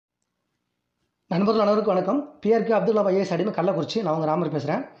நண்பர்கள் அனைவருக்கும் வணக்கம். PRK Academy Kallakurichi. நான் உங்கள் ராமர்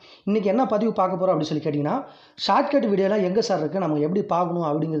பேசுகிறேன். இன்றைக்கி என்ன பதிவு பார்க்க போகிறோம் அப்படின்னு சொல்லி கேட்டிங்கன்னா, ஷார்ட்கட் வீடியோலாம் எங்கே சார் இருக்குது, நம்ம எப்படி பார்க்கணும்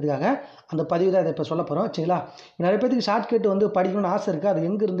அப்படிங்கிறதுக்காக அந்த பதிவு தான் இதை இப்போ சொல்ல போகிறோம். சரிங்களா? நிறைய பேருக்கு ஷார்ட்கட் படிக்கணும்னு ஆசை இருக்குது. அது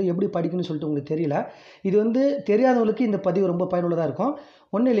எங்கேருந்து எப்படி படிக்கணும்னு சொல்லிட்டு உங்களுக்கு தெரியல. இது தெரியாதவங்களுக்கு இந்த பதிவு ரொம்ப பயனுள்ளதாக இருக்கும்.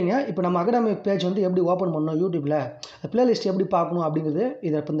 ஒன்றும் இல்லைங்க, இப்போ நம்ம அகாடமி பேஜ் எப்படி ஓப்பன் பண்ணணும், யூடியூப்பில் ப்ளேலிஸ்ட் எப்படி பார்க்கணும் அப்படிங்கிறது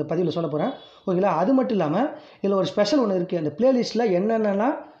இதை இப்போ இந்த பதிவில் சொல்ல போகிறேன். ஓகேங்களா? அது மட்டும் இல்லாமல் இதில் ஒரு ஸ்பெஷல் ஒன்று இருக்குது. அந்த ப்ளேலிஸ்ட்டில்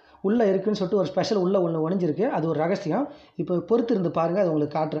என்னென்னலாம் உள்ளே இருக்குதுன்னு சொல்லிட்டு ஒரு ஸ்பெஷல் உள்ளே ஒன்று ஒழிஞ்சிருக்கு. அது ஒரு ரகசியம். இப்போ பொறுத்து இருந்து பாருங்கள், அது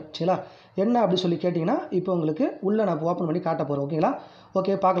உங்களுக்கு காட்டுறேன். சரிங்களா? என்ன அப்படி சொல்லி கேட்டிங்கன்னா, இப்போ உங்களுக்கு உள்ளே நான் ஓப்பன் பண்ணி காட்ட போகிறேன். ஓகேங்களா?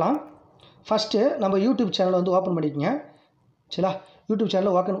 ஓகே, பார்க்கலாம். ஃபஸ்ட்டு நம்ம யூடியூப் சேனலை ஓப்பன் பண்ணிக்கோங்க. சரிங்களா? யூடியூப்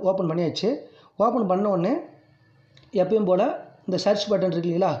சேனலை ஓப்பன் பண்ணியாச்சு. ஓப்பன் பண்ண உடனே எப்பயும் போல் இந்த சர்ச் பட்டன் இருக்கு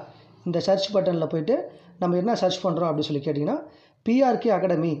இல்லைங்களா, இந்த சர்ச் பட்டனில் போய்ட்டு நம்ம என்ன சர்ச் பண்ணுறோம் அப்படின்னு சொல்லி கேட்டிங்கன்னா, PRK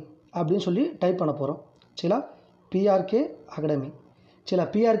Academy அப்படின்னு சொல்லி டைப் பண்ண போகிறோம். சரிங்களா? PRK Academy. சரிங்களா?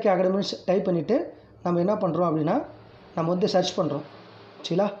 PRK Academy டைப் பண்ணிவிட்டு நம்ம என்ன பண்ணுறோம் அப்படின்னா, நம்ம சர்ச் பண்ணுறோம்.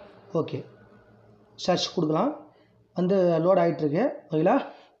 சரிங்களா? ஓகே, சர்ச் கொடுக்கலாம். லோட் ஆகிட்டுருக்கு. ஓகேங்களா?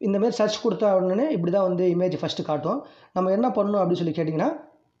 இந்தமாரி சர்ச் கொடுத்தா உடனே இப்படி தான் இமேஜ் ஃபஸ்ட்டு காட்டும். நம்ம என்ன பண்ணணும் அப்படின்னு சொல்லி கேட்டிங்கன்னா,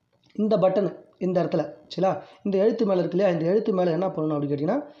 இந்த பட்டனு இந்த இடத்துல, சரிங்களா, இந்த எழுத்து மேலே இருக்கு இல்லையா, இந்த எழுத்து மேலே என்ன பண்ணணும் அப்படின்னு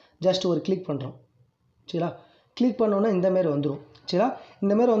கேட்டிங்கன்னா, ஜஸ்ட் ஒரு கிளிக் பண்ணுறோம். சரிங்களா? கிளிக் பண்ணோன்னே இந்தமாரி வந்துடும். சரிங்களா?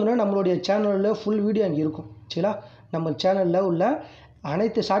 இந்தமாரி வந்தோடனே நம்மளுடைய சேனலில் ஃபுல் வீடியோ அங்கே இருக்கும். சரிங்களா? நம்ம சேனலில் உள்ள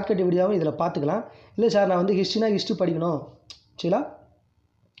அனைத்து ஷார்ட்கட் வீடியோவும் இதில் பார்த்துக்கலாம். இல்லை சார், நான் ஹிஸ்ட்ரி படிக்கணும். சரிங்களா?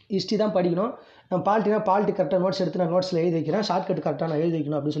 ஹிஸ்ட்ரி தான் படிக்கணும், நான் பாலிட்டி கரெக்டாக நோட்ஸ் எடுத்து நான் நோட்ஸில் எழுதி வைக்கிறேன், ஷார்ட்கட் கரெக்டாக நான் எழுதி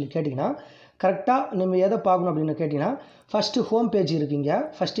வைக்கணும் அப்படின்னு சொல்லி கேட்டிங்கன்னா, கரெக்டாக நம்ம எதை பார்க்கணும் அப்படின்னு கேட்டிங்கன்னா, ஃபஸ்ட்டு ஹோம் பேஜ் இருக்குங்க.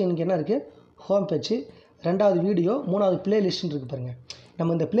 ஃபஸ்ட்டு எனக்கு என்ன இருக்குது, ஹோம் பேஜ். ரெண்டாவது வீடியோ, மூணாவது ப்ளேலிஸ்ட்னு இருக்குது பாருங்கள்.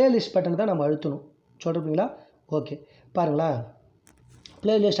 நம்ம இந்த ப்ளேலிஸ்ட் பட்டன் தான் நம்ம அழுத்தணும். சொல்கிறீங்களா? ஓகே, பாருங்களா,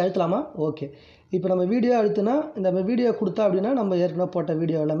 ப்ளேலிஸ்ட் அழுத்தலாமா? ஓகே. இப்போ நம்ம வீடியோ அழுத்துனா இந்த வீடியோ கொடுத்தா அப்படின்னா நம்ம ஏற்கனவே போட்ட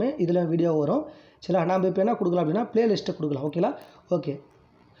வீடியோ எல்லாமே இதில் வீடியோ வரும். சரிங்களா? நம்ம இப்போ என்ன கொடுக்கலாம் அப்படின்னா, ப்ளேலிஸ்ட்டை கொடுக்கலாம். ஓகேங்களா? ஓகே,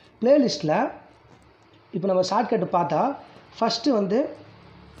 ப்ளேலிஸ்ட்டில் இப்போ நம்ம ஷார்ட்கட்டு பார்த்தா ஃபஸ்ட்டு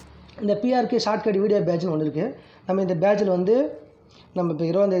இந்த PRK ஷார்ட்கட் வீடியோ பேட்ச்னு ஒன்று இருக்குது. நம்ம இந்த பேட்சில் நம்ம இப்போ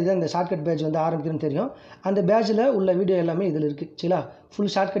 20 தான் இந்த ஷார்ட்கட் பேட்ச் ஆரம்பிக்குதுன்னு தெரியும். அந்த பேட்சில் உள்ள வீடியோ எல்லாமே இதில் இருக்குது. சரிங்களா?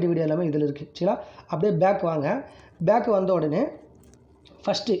 ஃபுல் ஷார்ட்கட் வீடியோ எல்லாமே இதில் இருக்குது. சரிங்களா? அப்படியே பேக் வாங்க. பேக் வந்த உடனே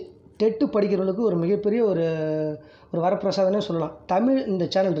ஃபஸ்ட்டு டெட்டு படிக்கிறவங்களுக்கு ஒரு மிகப்பெரிய ஒரு வரப்பிரசாதனே சொல்லலாம். தமிழ் இந்த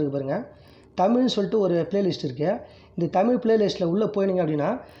சேனல் இருக்குது பாருங்கள். தமிழ்னு சொல்லிட்டு ஒரு ப்ளேலிஸ்ட் இருக்குது. இந்த தமிழ் ப்ளேலிஸ்ட்டில் உள்ளே போயினீங்க அப்படின்னா,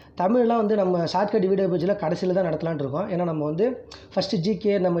 தமிழ்லாம் நம்ம ஷார்ட்கட் வீடியோ பேஜில் கடைசியில் தான் நடத்தலான்ட்டு இருக்கோம். ஏன்னா நம்ம ஃபஸ்ட்டு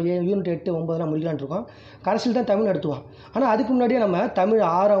GK நம்ம யூனிட் 8, 9 முடிக்கலான்ட்டு இருக்கோம். கடைசியில் தான் தமிழ் நடத்துவோம். ஆனால் அதுக்கு முன்னாடியே நம்ம தமிழ்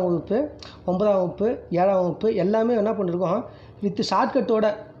 6ஆம் வகுப்பு, 9ஆம் வகுப்பு, 7ஆம் வகுப்பு எல்லாமே என்ன பண்ணியிருக்கோம், வித்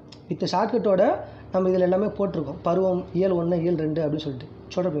ஷார்ட்கட்டோட நம்ம இதில் எல்லாமே போட்டிருக்கோம். பருவம் இயல் 1, இயல் 2 அப்படின்னு சொல்லிட்டு.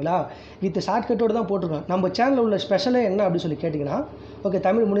 சொல்கிறீங்களா? வித் ஷார்ட்கட்டோடு தான் போட்டிருக்கோம். நம்ம சேனலில் உள்ள ஸ்பெஷலே என்ன அப்படின்னு சொல்லி கேட்டிங்கன்னா, ஓகே,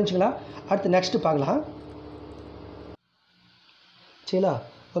 தமிழ் முடிஞ்சுங்களா? அடுத்து நெக்ஸ்ட்டு பார்க்கலாம். சரிங்களா?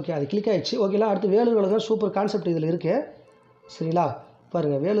 ஓகே, அது கிளிக் ஆகிடுச்சு. ஓகேங்களா? அடுத்து வேலூர் கழகம் சூப்பர் கான்செப்ட் இதில் இருக்குது. சரிங்களா?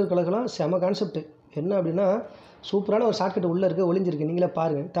 பாருங்கள், வேலூர் கழகம்லாம் செம கான்செப்ட்டு. என்ன அப்படின்னா, சூப்பரான ஒரு ஷார்ட்கட் உள்ளே இருக்குது, ஒளிஞ்சிருக்கு. நீங்களே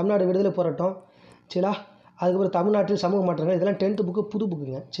பாருங்கள். தமிழ்நாடு விடுதலை போராட்டம். சரிங்களா? அதுக்கப்புறம் தமிழ்நாட்டில் சமூக மாற்றங்கள், இதெல்லாம் 10th புக்கு, புது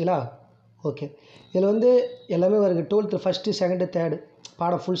புக்குங்க. சரிங்களா? ஓகே, இதில் எல்லாமே வருது. 12th ஃபஸ்ட்டு, 2nd, 3rd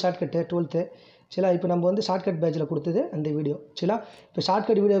பாடம் ஃபுல் ஷார்ட்கட்டு 12th. சரிங்களா? இப்போ நம்ம ஷார்ட்கட் பேஜில் கொடுத்தது அந்த வீடியோ. சரிங்களா? இப்போ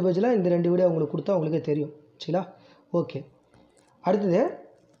ஷார்ட்கட் வீடியோ பேஜில் இந்த 2 வீடியோ உங்களுக்கு கொடுத்தா உங்களுக்கே தெரியும். சரிங்களா? ஓகே,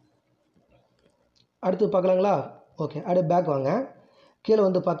 அடுத்து பார்க்கலாங்களா? ஓகே, அப்படியே பேக் வாங்க. கீழே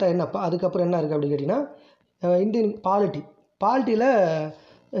பார்த்தா என்னப்பா அதுக்கப்புறம் என்ன இருக்குது அப்படின்னு கேட்டிங்கன்னா, இந்தியன் பாலிட்டியில்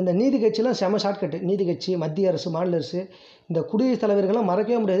இந்த நீதி கட்சியெலாம் செம ஷார்ட்கட்டு. நீதி கட்சி, மத்திய அரசு, மாநில அரசு, இந்த குடியரசுத் தலைவர்கள்லாம்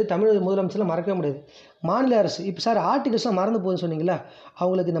மறக்கவே முடியாது. தமிழ் முதலமைச்சர்லாம் மறக்கவே முடியாது. மாநில அரசு, இப்போ சார் ஆர்டிகல்ஸ்லாம் மறந்து போகுதுன்னு சொன்னீங்களா,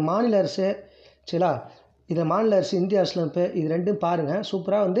 அவங்களுக்கு இந்த மாநில அரசு. சரிங்களா? இதில் மாநில அரசு, இந்திய அரசியலமைப்பு, இது ரெண்டும் பாருங்கள்.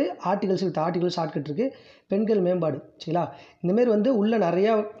 சூப்பராக ஆர்டிகல்ஸ் வித் ஆர்டிகல்ஸ் ஷார்ட்கட் இருக்குது. பெண்கள் மேம்பாடு. சரிங்களா? இந்தமாரி உள்ளே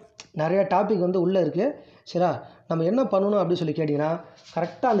நிறையா டாபிக் உள்ளே இருக்குது. சரிங்களா? நம்ம என்ன பண்ணணும் அப்படின்னு சொல்லி கேட்டிங்கன்னா,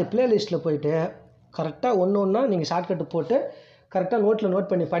 கரெக்டாக அந்த ப்ளேலிஸ்ட்டில் போய்ட்டு கரெக்டாக ஒன்றா நீங்கள் ஷார்ட்கட்டு போட்டு கரெக்டாக நோட்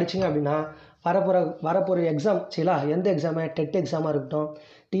பண்ணி படிச்சிங்க அப்படின்னா, வரப்போகிற எக்ஸாம். சரிங்களா? எந்த எக்ஸாமு, டெட் எக்ஸாமாக இருக்கட்டும்,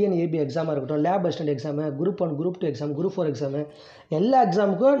 TNEB எக்ஸாமாக இருக்கட்டும், lab assistant exam, group 1, group 2 exam, group 4 exam, எல்லா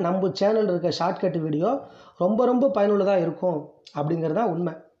எக்ஸாமுக்கும் நம்ம சேனலில் இருக்க ஷார்ட்கட் வீடியோ ரொம்ப பயனுள்ளதாக இருக்கும் அப்படிங்கிறது தான்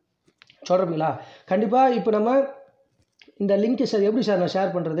உண்மை. சொல்கிறீங்களா? கண்டிப்பாக இப்போ நம்ம இந்த லிங்க்கு சார் எப்படி சார் நான்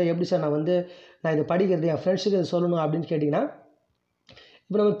ஷேர் பண்ணுறது, எப்படி சார் நான் இதை படிக்கிறது, என் ஃப்ரெண்ட்ஸுக்கு இதை சொல்லணும் அப்படின்னு கேட்டிங்கன்னா,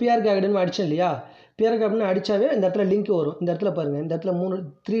 இப்போ நம்ம PRK Academy அடித்தோம் இல்லையா, PRK Academy அடித்தாவே இந்த இடத்துல லிங்க் வரும். இந்த இடத்துல பாருங்கள், இந்த இடத்துல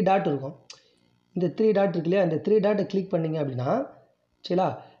 3 டாட் இருக்கும். இந்த 3 டாட் இருக்கு இல்லையா, இந்த 3 டாட்டை கிளிக் பண்ணிங்க அப்படின்னா, சரிங்களா,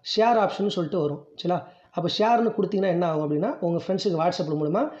 ஷேர் ஆப்ஷன் சொல்லிட்டு வரும். சரிங்களா? அப்போ ஷேர்னு கொடுத்தீங்கன்னா என்ன ஆகும் அப்படின்னா, உங்கள் ஃப்ரெண்ட்ஸுக்கு வாட்ஸ்அப்பில்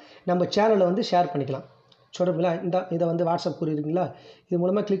மூலமாக நம்ம சேனலை ஷேர் பண்ணிக்கலாம். சொல்கிறீங்களா? இதை வந்து வாட்ஸ்அப் புரியுதுங்களா? இது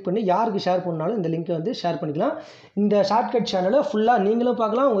மூலமாக கிளிக் பண்ணி யாருக்கு ஷேர் பண்ணாலும் இந்த லிங்க்கை வந்து ஷேர் பண்ணிக்கலாம். இந்த ஷார்ட்கட் சேனலை ஃபுல்லாக நீங்களும்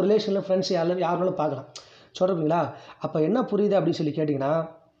பார்க்கலாம், உங்கள் ரிலேஷனில் ஃப்ரெண்ட்ஸ் யாருனாலும் பார்க்கலாம். சொல்கிறீங்களா? அப்போ என்ன புரியுது அப்படின்னு சொல்லி கேட்டிங்கன்னா,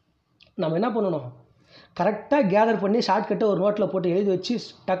 நம்ம என்ன பண்ணணும், கரெக்டாக கேதர் பண்ணி ஷார்ட்கட்டை ஒரு நோட்டில் போட்டு எழுதி வச்சு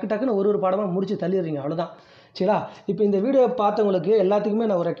டக்குன்னு ஒரு பாடமாக முடித்து தள்ளிடுறீங்க, அவ்வளோதான். சரிங்களா? இப்போ இந்த வீடியோ பார்த்தவங்களுக்கு எல்லாத்துக்குமே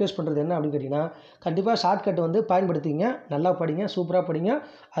நான் ஒரு ரெக்வெஸ்ட் பண்ணுறது என்ன அப்படின்னு கேட்டிங்கன்னா, கண்டிப்பாக ஷார்ட்கட்டை வந்து பயன்படுத்திங்க, நல்லா படிங்க, சூப்பராக படிங்க,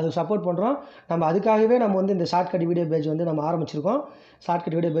 அதுக்கு சப்போர்ட் பண்ணுறோம். நம்ம அதுக்காகவே நம்ம வந்து இந்த ஷார்ட்கட் வீடியோ பேஜ் வந்து நம்ம ஆரம்பிச்சிருக்கோம்.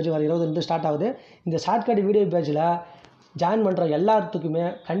 ஷார்ட்கட் வீடியோ பேஜ் வர 20 ஸ்டார்ட் ஆகுது. இந்த ஷார்ட்கட் வீடியோ பேஜில் ஜாயின் பண்ணுற எல்லாத்துக்குமே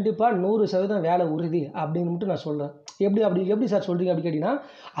கண்டிப்பாக 100% வேலை உறுதி அப்படின்னு மட்டும் நான் சொல்கிறேன். எப்படி சார் சொல்கிறீங்க அப்படின்னு கேட்டிங்கன்னா,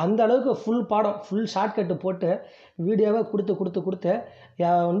 அந்த அளவுக்கு ஃபுல் பாடம் ஃபுல் ஷார்ட்கட்டு போட்டு வீடியோவை கொடுத்து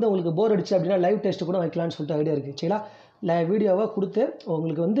வந்து உங்களுக்கு போர் அடிச்சு அப்படின்னா லைவ் டெஸ்ட்டு கூட வைக்கலான்னு சொல்லிட்டு ஐடியா இருக்குது. சரிங்களா? வீடியோவை கொடுத்து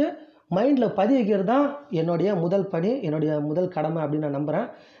உங்களுக்கு வந்து மைண்டில் பதிவிக்கிறது தான் என்னுடைய முதல் பணி, என்னுடைய முதல் கடமை அப்படின்னு நான் நம்புகிறேன்.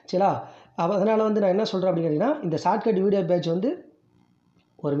 சரிங்களா? அதனால் வந்து நான் என்ன சொல்கிறேன் அப்படின்னு கேட்டிங்கன்னா, இந்த ஷார்ட்கட் வீடியோ பேஜ் வந்து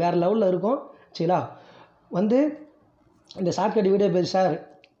ஒரு வேறு லெவலில் இருக்கும். சரிங்களா? வந்து இந்த ஷார்ட்கட் வீடியோ பேஜ் சார்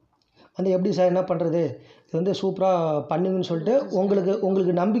வந்து எப்படி சார் என்ன பண்ணுறது, இது வந்து சூப்பராக பண்ணுங்கன்னு சொல்லிட்டு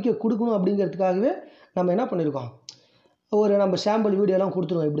உங்களுக்கு நம்பிக்கை கொடுக்கணும் அப்படிங்கிறதுக்காகவே நம்ம என்ன பண்ணியிருக்கோம், நம்ம சாம்பிள் வீடியோலாம்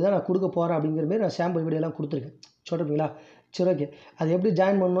கொடுத்துருவோம். இப்படி தான் நான் கொடுக்க போகிறேன் அப்படிங்கிற மாதிரி நான் சாம்பிள் வீடியோலாம் கொடுத்துருக்கேன். சொல்கிறீங்களா? சரி, ஓகே. அது எப்படி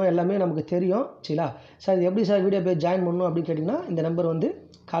ஜாயின் பண்ணணும் எல்லாமே நமக்கு தெரியும். சரிங்களா? சார் இது எப்படி சார் வீடியோ பேஜ் ஜாயின் பண்ணணும் அப்படின்னு கேட்டிங்கன்னா, இந்த நம்பர் வந்து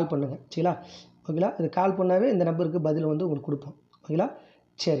கால் பண்ணுங்கள். சரிங்களா? ஓகேங்களா? இது கால் பண்ணாவே இந்த நம்பருக்கு பதில் வந்து உங்களுக்கு கொடுப்போம். ஓகேங்களா?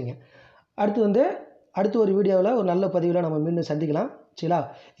 சரிங்க. அடுத்து ஒரு வீடியோவில் ஒரு நல்ல பதிவில் நம்ம மீண்டும் சந்திக்கலாம். சரிங்களா?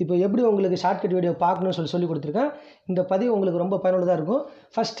 இப்போ எப்படி உங்களுக்கு ஷார்ட்கட் வீடியோ பார்க்கணும்னு சொல்லி கொடுத்துருக்கேன். இந்த பதிவு உங்களுக்கு ரொம்ப பயனுள்ளதாக இருக்கும்.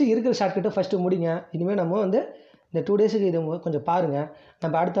 ஃபஸ்ட்டு இருக்கிற ஷார்ட்கட்டை ஃபஸ்ட்டு முடிங்க. இனிமேல் நம்ம வந்து இந்த 2 டேஸுக்கு இதை கொஞ்சம் பாருங்கள்.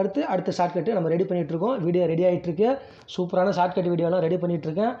 நம்ம அடுத்த ஷார்ட்கட்டு நம்ம ரெடி பண்ணிகிட்ருக்கோம். வீடியோ ரெடி ஆகிட்டுருக்கு. சூப்பரான ஷார்ட்கட் வீடியோலாம் ரெடி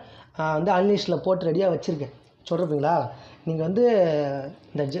பண்ணிகிட்ருக்கேன். வந்து அன்லிஸ்ட்டில் போட்டு ரெடியாக வச்சுருக்கேன். சொல்கிறீங்களா? நீங்கள் வந்து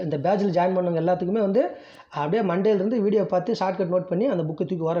இந்த பேட்சில் ஜாயின் பண்ணவங்க எல்லாத்துக்குமே வந்து அப்படியே மண்டேலேருந்து வீடியோ பார்த்து ஷார்ட்கட் நோட் பண்ணி அந்த புக்கை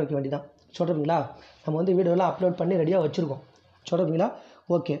தூக்கி வர வைக்க வேண்டியதான். சொல்கிறீங்களா? நம்ம வந்து வீடியோலாம் அப்லோட் பண்ணி ரெடியாக வச்சுருக்கோம். சொல்கிறீங்களா?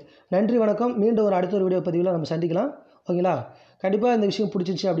 ஓகே. நன்றி, வணக்கம். மீண்டும் அடுத்த ஒரு வீடியோ பதிவில் நம்ம சந்திக்கலாம். ஓகேங்களா? கண்டிப்பாக இந்த விஷயம்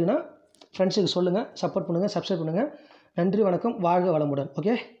பிடிச்சிருந்துச்சி அப்படின்னா ஃப்ரெண்ட்ஸுக்கு சொல்லுங்கள், சப்போர்ட் பண்ணுங்கள், சப்ஸ்கிரைப் பண்ணுங்கள். நன்றி, வணக்கம். வாழ்க வளமுடன்.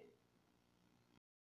 ஓகே.